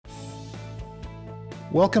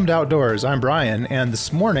Welcome to Outdoors. I'm Brian, and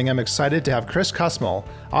this morning I'm excited to have Chris Kusmel,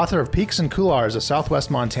 author of Peaks and Couloirs of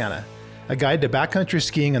Southwest Montana, a guide to backcountry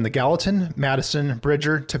skiing in the Gallatin, Madison,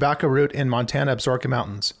 Bridger, Tobacco Route, and Montana Absaroka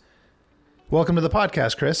Mountains. Welcome to the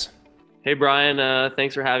podcast, Chris. Hey, Brian.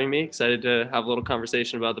 Thanks for having me. Excited to have a little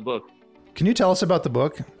conversation about the book. Can you tell us about the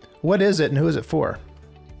book? What is it and who is it for?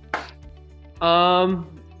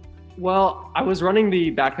 Well, I was running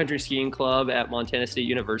the backcountry skiing club at Montana State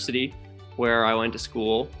University, where I went to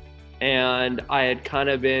school, and I had kind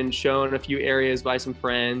of been shown a few areas by some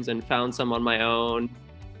friends and found some on my own,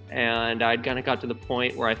 and I'd kind of got to the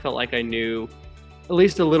point where I felt like I knew at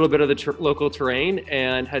least a little bit of the local terrain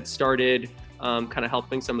and had started kind of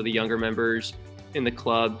helping some of the younger members in the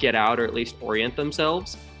club get out or at least orient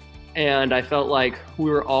themselves. And I felt like we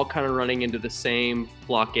were all kind of running into the same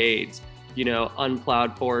blockades,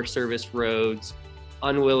 unplowed Forest Service roads,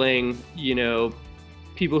 unwilling,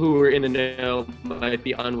 people who were in the know might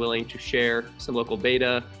be unwilling to share some local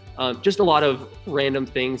beta, just a lot of random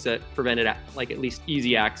things that prevented at least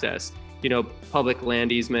easy access, public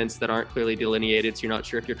land easements that aren't clearly delineated, so you're not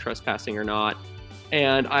sure if you're trespassing or not.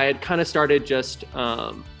 And I had kind of started just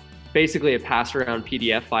basically a pass around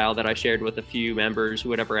PDF file that I shared with a few members who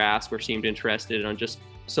would ever ask or seemed interested on just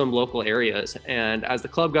some local areas. And as the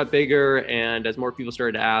club got bigger and as more people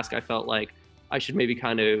started to ask, I felt like I should maybe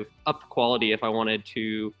kind of up quality if I wanted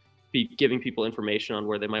to be giving people information on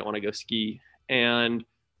where they might want to go ski. And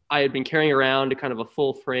I had been carrying around a kind of a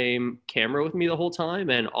full frame camera with me the whole time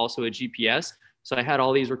and also a GPS. So I had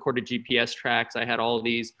all these recorded GPS tracks. I had all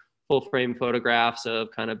these full frame photographs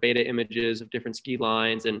of kind of beta images of different ski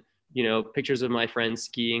lines and, pictures of my friends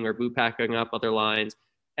skiing or boot packing up other lines.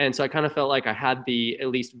 And so I kind of felt like I had the at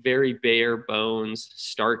least very bare bones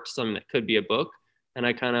start to something that could be a book. And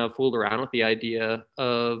I kind of fooled around with the idea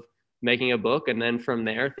of making a book. And then from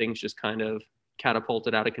there, things just kind of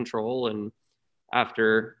catapulted out of control. And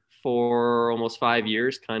after almost 5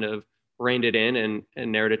 years, kind of reined it in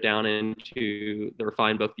and narrowed it down into the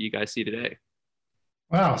refined book that you guys see today.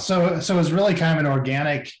 Wow. So it's really kind of an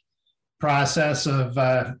organic process of,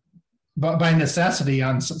 by necessity,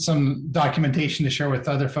 on some documentation to share with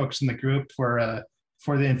other folks in the group for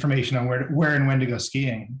the information on where and when to go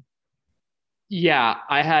skiing. Yeah,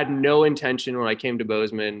 I had no intention when I came to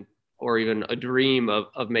Bozeman or even a dream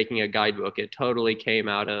of making a guidebook. It totally came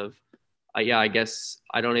out of, I guess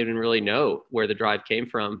I don't even really know where the drive came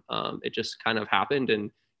from. It just kind of happened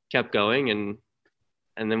and kept going, and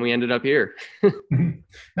then we ended up here.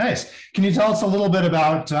 Nice. Can you tell us a little bit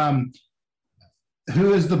about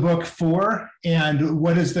who is the book for and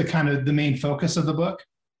what is the main focus of the book?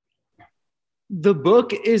 The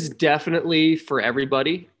book is definitely for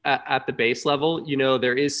everybody at the base level.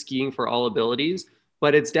 There is skiing for all abilities,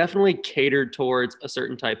 but it's definitely catered towards a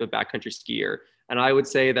certain type of backcountry skier. And I would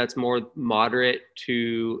say that's more moderate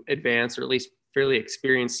to advanced, or at least fairly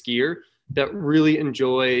experienced skier that really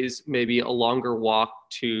enjoys maybe a longer walk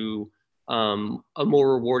to a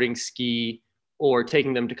more rewarding ski, or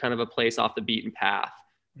taking them to kind of a place off the beaten path.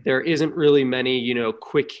 There isn't really many,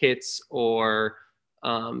 quick hits or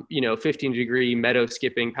 15-degree meadow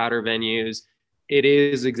skipping powder venues. It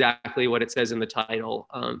is exactly what it says in the title,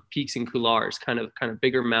 peaks and couloirs, kind of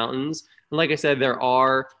bigger mountains. And like I said, there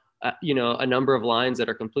are, a number of lines that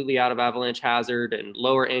are completely out of avalanche hazard and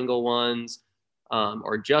lower angle ones,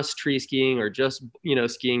 or just tree skiing or just,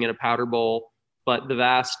 skiing in a powder bowl. But the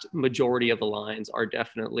vast majority of the lines are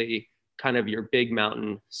definitely kind of your big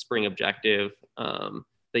mountain spring objective,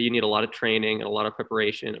 that you need a lot of training and a lot of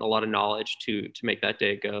preparation and a lot of knowledge to make that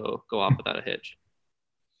day go off without a hitch.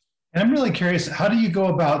 And I'm really curious, how do you go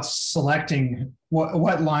about selecting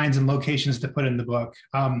what lines and locations to put in the book?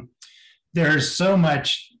 There's so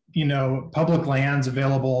much, public lands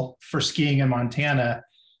available for skiing in Montana.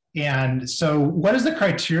 And so what is the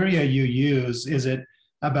criteria you use? Is it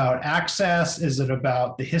about access? Is it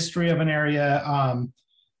about the history of an area?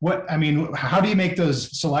 How do you make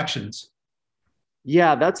those selections?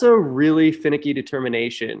 Yeah, that's a really finicky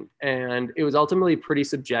determination. And it was ultimately pretty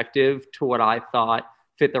subjective to what I thought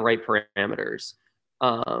fit the right parameters.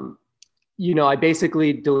 I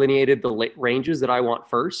basically delineated the ranges that I want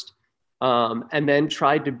first, and then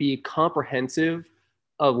tried to be comprehensive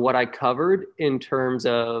of what I covered in terms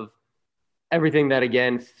of everything that,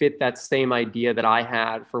 again, fit that same idea that I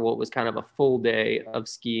had for what was kind of a full day of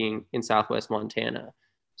skiing in Southwest Montana.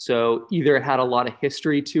 So either it had a lot of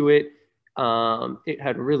history to it, it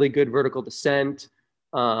had really good vertical descent,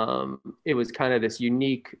 it was kind of this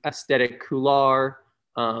unique aesthetic couloir,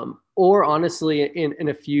 or honestly, in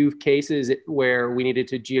a few cases where we needed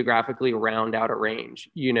to geographically round out a range,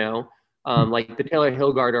 Like the Taylor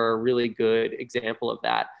Hill Guard are a really good example of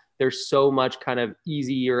that. There's so much kind of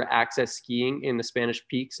easier access skiing in the Spanish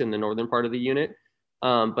Peaks in the northern part of the unit.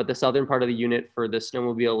 But the southern part of the unit for the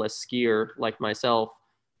snowmobile-less skier like myself,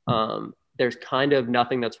 there's kind of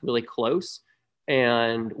nothing that's really close.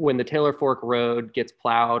 And when the Taylor Fork Road gets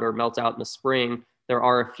plowed or melts out in the spring, there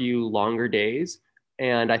are a few longer days.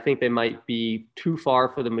 And I think they might be too far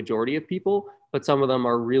for the majority of people, but some of them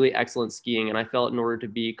are really excellent skiing. And I felt in order to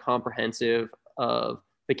be comprehensive of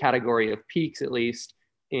the category of peaks, at least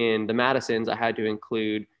in the Madisons, I had to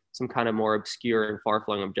include some kind of more obscure and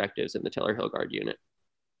far-flung objectives in the Taylor Hill Guard unit.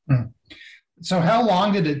 So how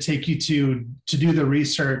long did it take you to do the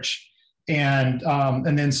research and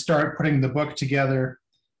then start putting the book together?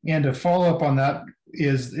 And to follow up on that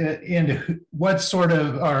is, and what sort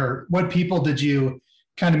of, or what people did you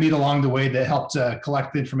kind of meet along the way that helped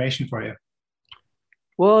collect the information for you?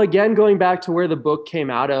 Well, again, going back to where the book came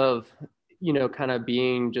out of, you know, kind of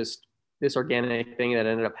being just this organic thing that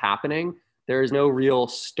ended up happening, there is no real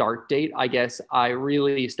start date. I guess I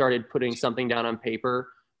really started putting something down on paper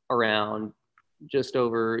around just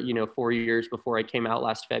over, 4 years before I came out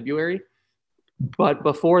last February. But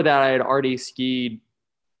before that, I had already skied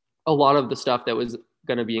a lot of the stuff that was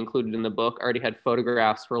going to be included in the book. I already had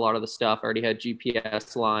photographs for a lot of the stuff. I already had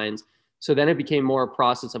GPS lines. So then it became more a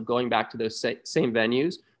process of going back to those same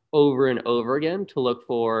venues over and over again to look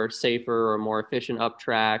for safer or more efficient up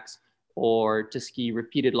tracks, or to ski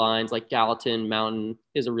repeated lines. Like Gallatin Mountain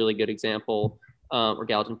is a really good example, or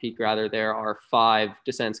Gallatin Peak rather. There are 5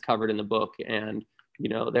 descents covered in the book. And,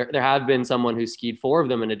 there have been someone who skied 4 of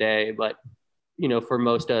them in a day, but for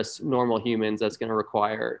most us normal humans, that's going to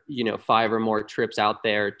require, 5 or more trips out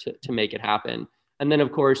there to make it happen. And then,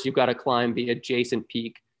 of course, you've got to climb the adjacent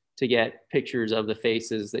peak to get pictures of the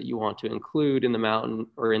faces that you want to include in the mountain,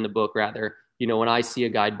 or in the book, rather. When I see a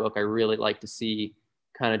guidebook, I really like to see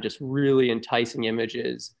kind of just really enticing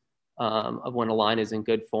images of when a line is in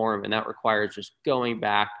good form. And that requires just going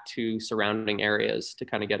back to surrounding areas to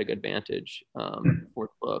kind of get a good vantage for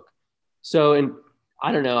the book. So, and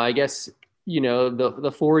I don't know, I guess,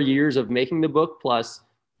 the 4 years of making the book plus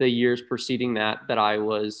the years preceding that I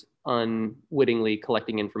was unwittingly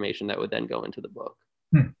collecting information that would then go into the book.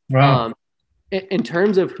 Wow. In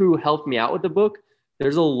terms of who helped me out with the book,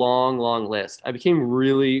 there's a long, long list. I became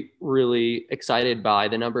really, really excited by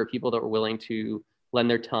the number of people that were willing to lend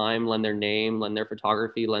their time, lend their name, lend their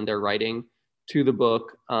photography, lend their writing to the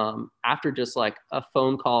book after just like a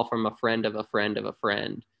phone call from a friend of a friend of a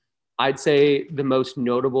friend. I'd say the most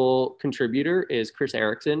notable contributor is Chris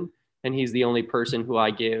Erickson, and he's the only person who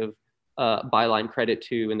I give byline credit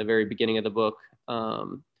to in the very beginning of the book,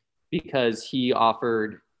 because he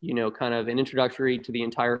offered, kind of an introductory to the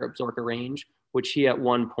entire Absaroka range, which he at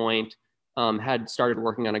one point had started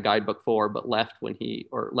working on a guidebook for, but left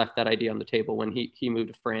that idea on the table when he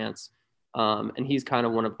moved to France. And he's kind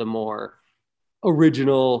of one of the more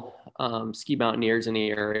original ski mountaineers in the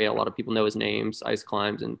area. A lot of people know his names, ice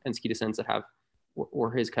climbs and ski descents that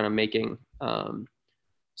were his kind of making.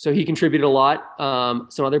 So he contributed a lot.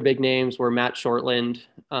 Some other big names were Matt Shortland.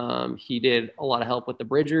 He did a lot of help with the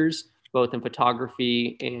Bridgers, both in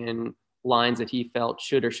photography and lines that he felt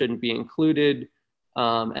should or shouldn't be included.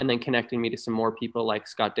 And then connecting me to some more people like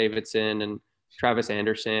Scott Davidson and Travis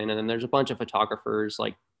Anderson. And then there's a bunch of photographers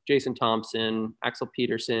like Jason Thompson, Axel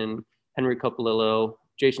Peterson, Henry Coppolillo,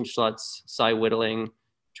 Jason Schlutz, Cy Whittling,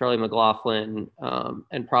 Charlie McLaughlin,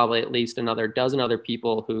 and probably at least another dozen other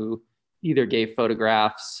people who either gave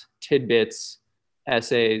photographs, tidbits,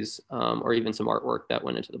 essays, or even some artwork that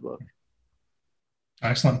went into the book.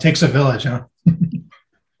 Excellent. Takes a village, huh?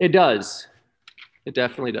 It does. It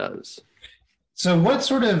definitely does. So what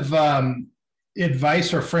sort of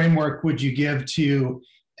advice or framework would you give to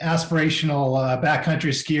aspirational backcountry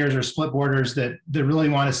skiers or split boarders that really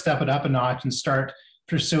want to step it up a notch and start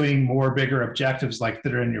pursuing more bigger objectives like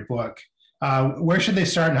that are in your book? Where should they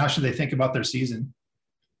start and how should they think about their season?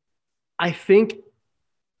 I think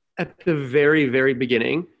at the very, very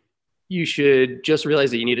beginning, you should just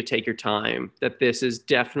realize that you need to take your time, that this is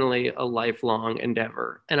definitely a lifelong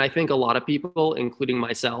endeavor. And I think a lot of people, including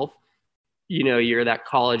myself, you're that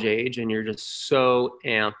college age and you're just so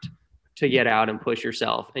amped to get out and push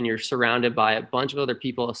yourself. And you're surrounded by a bunch of other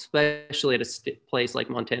people, especially at a place like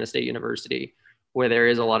Montana State University, where there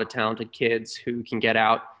is a lot of talented kids who can get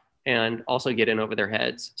out and also get in over their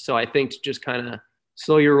heads. So I think to just kind of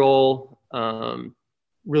slow your roll,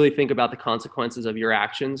 really think about the consequences of your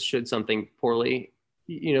actions should something poorly,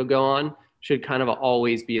 go on, should kind of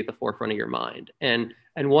always be at the forefront of your mind. And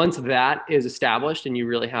once that is established and you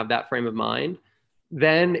really have that frame of mind,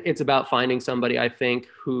 then it's about finding somebody, I think,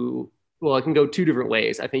 who well, it can go two different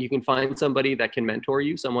ways. I think you can find somebody that can mentor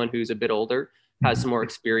you, someone who's a bit older, has some more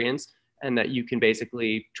experience, and that you can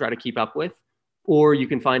basically try to keep up with. Or you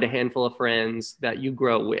can find a handful of friends that you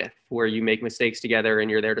grow with, where you make mistakes together and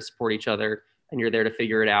you're there to support each other and you're there to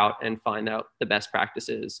figure it out and find out the best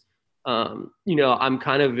practices. I'm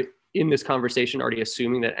kind of in this conversation already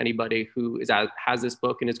assuming that anybody who has this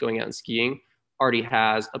book and is going out and skiing already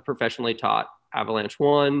has a professionally taught Avalanche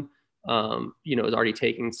One, is already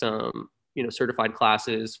taking some, certified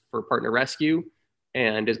classes for partner rescue,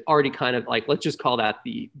 and is already kind of like, let's just call that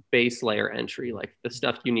the base layer entry, like the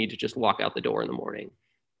stuff you need to just walk out the door in the morning.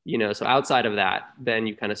 So outside of that, then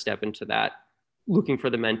you kind of step into that looking for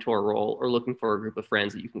the mentor role or looking for a group of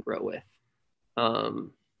friends that you can grow with.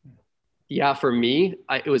 For me,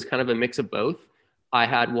 it was kind of a mix of both. I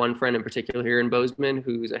had one friend in particular here in Bozeman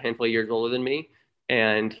who's a handful of years older than me,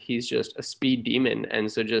 and he's just a speed demon. And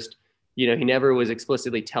so just, he never was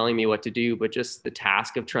explicitly telling me what to do, but just the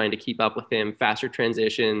task of trying to keep up with him, faster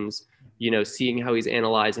transitions, seeing how he's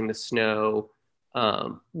analyzing the snow,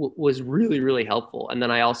 was really, really helpful. And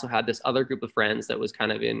then I also had this other group of friends that was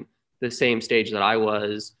kind of in the same stage that I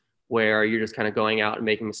was, where you're just kind of going out and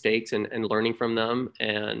making mistakes and learning from them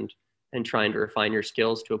and trying to refine your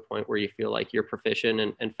skills to a point where you feel like you're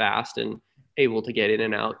proficient and fast and able to get in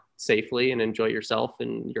and out safely and enjoy yourself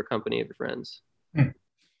and your company of your friends.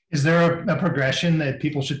 Is there a progression that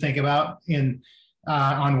people should think about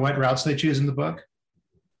on what routes they choose in the book?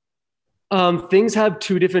 Things have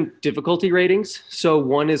two different difficulty ratings. So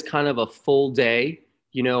one is kind of a full day.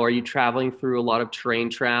 Are you traveling through a lot of terrain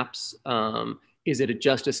traps? Is it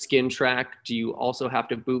just a skin track? Do you also have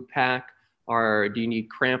to boot pack? Or do you need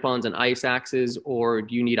crampons and ice axes, or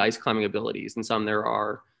do you need ice climbing abilities? And some there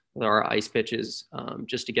are ice pitches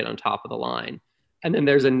just to get on top of the line. And then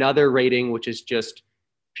there's another rating, which is just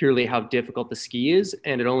purely how difficult the ski is.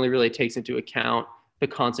 And it only really takes into account the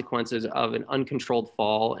consequences of an uncontrolled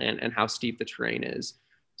fall and how steep the terrain is.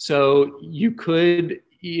 So you could,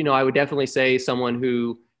 I would definitely say someone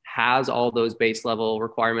who has all those base level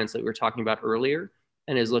requirements that we were talking about earlier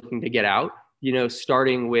and is looking to get out,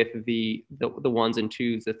 starting with the ones and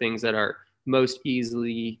twos, the things that are most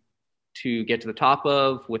easily to get to the top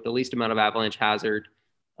of with the least amount of avalanche hazard,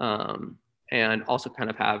 and also kind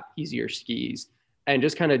of have easier skis, and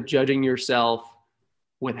just kind of judging yourself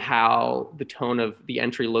with how the tone of the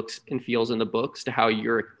entry looks and feels in the books to how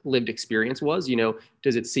your lived experience was.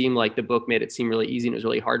 Does it seem like the book made it seem really easy and it was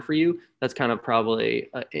really hard for you? That's kind of probably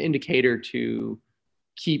an indicator to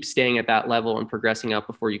keep staying at that level and progressing up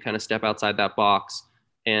before you kind of step outside that box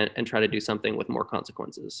and try to do something with more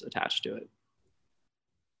consequences attached to it.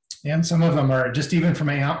 And some of them are just, even from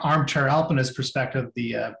an armchair alpinist perspective,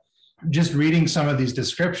 just reading some of these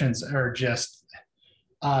descriptions are just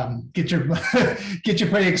get you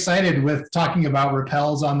pretty excited with talking about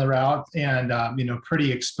rappels on the route and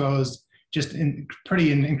pretty exposed, just in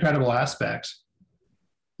pretty incredible aspects.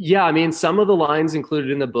 Yeah, I mean, some of the lines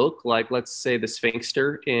included in the book, like let's say the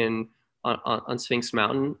Sphinxter on Sphinx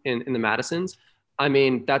Mountain in the Madisons. I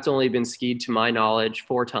mean, that's only been skied to my knowledge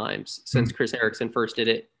 4 times since Chris Erickson first did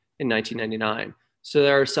it in 1999. So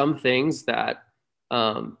there are some things that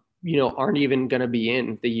aren't even going to be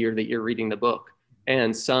in the year that you're reading the book.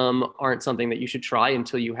 And some aren't something that you should try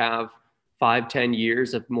until you have 5-10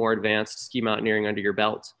 years of more advanced ski mountaineering under your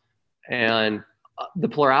belt. And the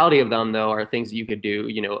plurality of them, though, are things that you could do,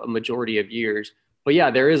 a majority of years. But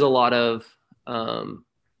yeah, there is a lot of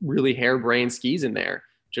really harebrained skis in there,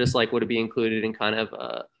 just like would it be included in kind of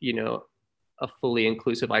a fully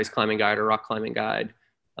inclusive ice climbing guide or rock climbing guide.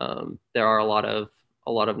 There are a lot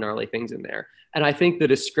of gnarly things in there. And I think the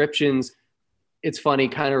descriptions, it's funny,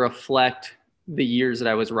 kind of reflect the years that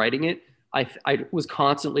I was writing it. I was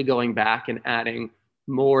constantly going back and adding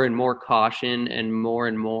more and more caution and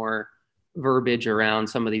more verbiage around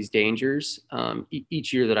some of these dangers.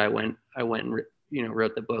 Each year that I went and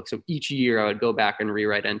wrote the book. So each year I would go back and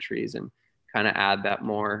rewrite entries and kind of add that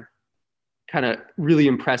more, kind of really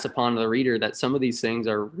impress upon the reader that some of these things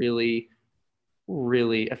are really,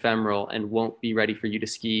 really ephemeral and won't be ready for you to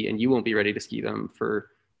ski, and you won't be ready to ski them for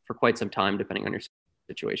quite some time, depending on your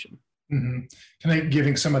situation. Mm-hmm. Kind of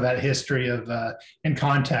giving some of that history of and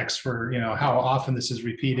context for how often this is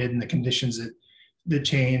repeated and the conditions that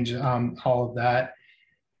change, all of that.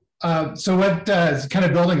 So what kind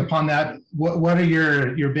of building upon that, what are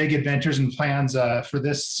your big adventures and plans for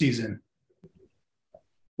this season?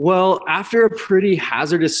 Well, after a pretty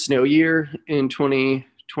hazardous snow year in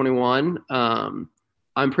 2021,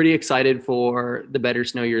 I'm pretty excited for the better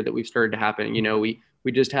snow year that we've started to happen.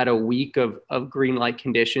 We just had a week of green light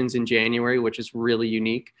conditions in January, which is really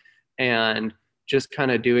unique. And just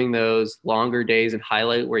kind of doing those longer days and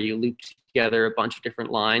highlight where you loop together a bunch of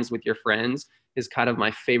different lines with your friends is kind of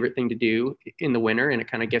my favorite thing to do in the winter. And it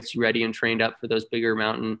kind of gets you ready and trained up for those bigger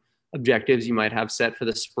mountain objectives you might have set for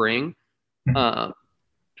the spring.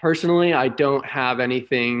 Personally, I don't have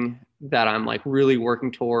anything that I'm like really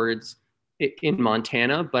working towards in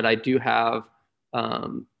Montana, but I do have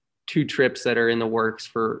 2 trips that are in the works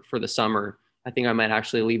for the summer. I think I might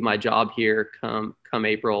actually leave my job here come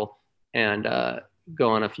April and go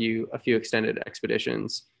on a few extended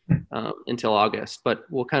expeditions until August. But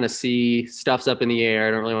we'll kind of see. Stuff's up in the air.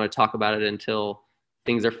 I don't really want to talk about it until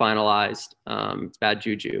things are finalized. It's bad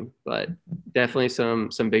juju, but definitely some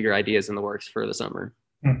bigger ideas in the works for the summer.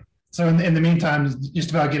 So in the meantime,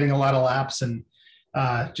 just about getting a lot of laps and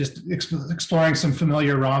just exploring some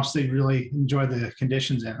familiar romps that you really enjoy the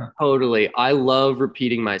conditions in. Huh? Totally. I love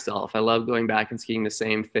repeating myself. I love going back and skiing the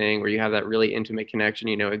same thing where you have that really intimate connection.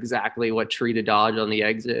 You know exactly what tree to dodge on the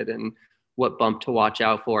exit and what bump to watch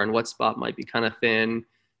out for and what spot might be kind of thin,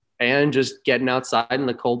 and just getting outside in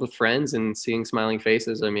the cold with friends and seeing smiling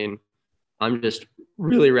faces. I mean, I'm just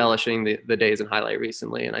really relishing the days in Highlight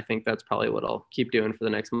recently. And I think that's probably what I'll keep doing for the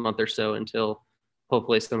next month or so until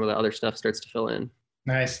hopefully some of the other stuff starts to fill in.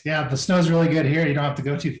 Nice. Yeah, the snow's really good here. You don't have to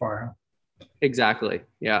go too far. Huh? Exactly.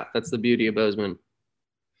 Yeah, that's the beauty of Bozeman.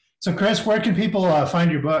 So Chris, where can people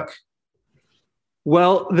find your book?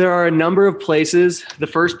 Well, there are a number of places. The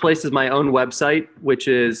first place is my own website, which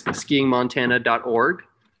is skiingmontana.org.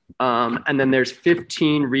 And then there's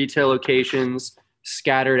 15 retail locations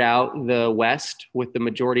scattered out the west, with the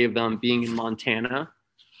majority of them being in Montana.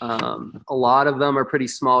 A lot of them are pretty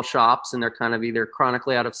small shops and they're kind of either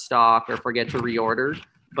chronically out of stock or forget to reorder.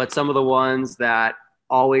 But some of the ones that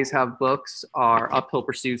always have books are Uphill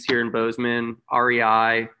Pursuits here in Bozeman,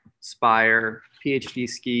 REI, Spire, PhD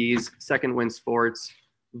Skis, Second Wind Sports,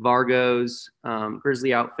 Vargos,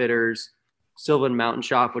 Grizzly Outfitters, Sylvan Mountain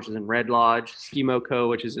Shop, which is in Red Lodge, Ski Moco,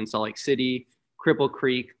 which is in Salt Lake City, Cripple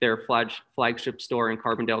Creek, their flagship store in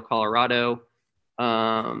Carbondale, Colorado.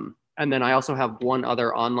 And then I also have one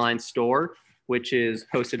other online store, which is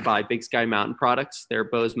hosted by Big Sky Mountain Products. They're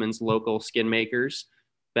Bozeman's local skin makers,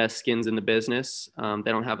 best skins in the business.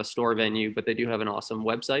 They don't have a store venue, but they do have an awesome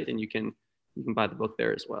website, and you can buy the book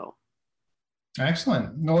there as well.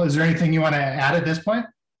 Excellent. Well, is there anything you want to add at this point?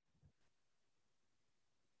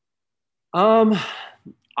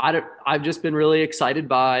 I've just been really excited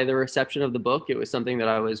by the reception of the book. It was something that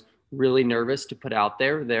I was really nervous to put out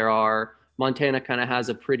there. Montana kind of has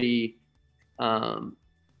a pretty,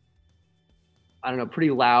 pretty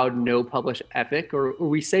loud, no published epic, or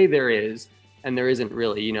we say there is, and there isn't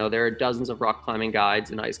really. You know, there are dozens of rock climbing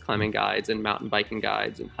guides and ice climbing guides and mountain biking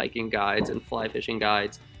guides and hiking guides and fly fishing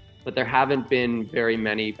guides, but there haven't been very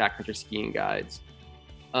many backcountry skiing guides.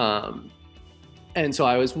 And so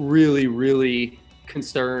I was really, really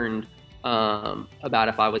concerned about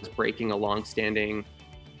if I was breaking a longstanding,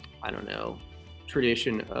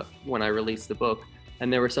 tradition when I released the book.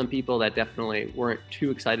 And there were some people that definitely weren't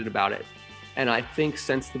too excited about it. And I think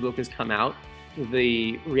since the book has come out,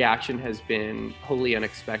 the reaction has been wholly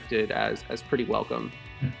unexpected as pretty welcome.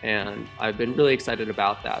 And I've been really excited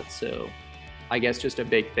about that. So I guess just a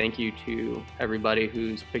big thank you to everybody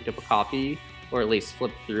who's picked up a copy or at least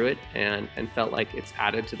flipped through it and felt like it's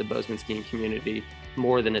added to the Bozeman skiing community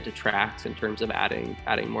more than it detracts in terms of adding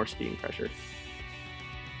more skiing pressure.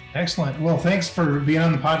 Excellent. Well, thanks for being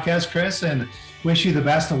on the podcast, Chris, and wish you the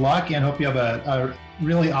best of luck and hope you have a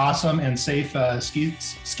really awesome and safe ski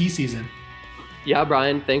season. Yeah,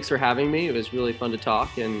 Brian, thanks for having me. It was really fun to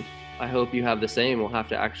talk, and I hope you have the same. We'll have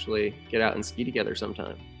to actually get out and ski together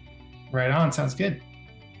sometime. Right on. Sounds good.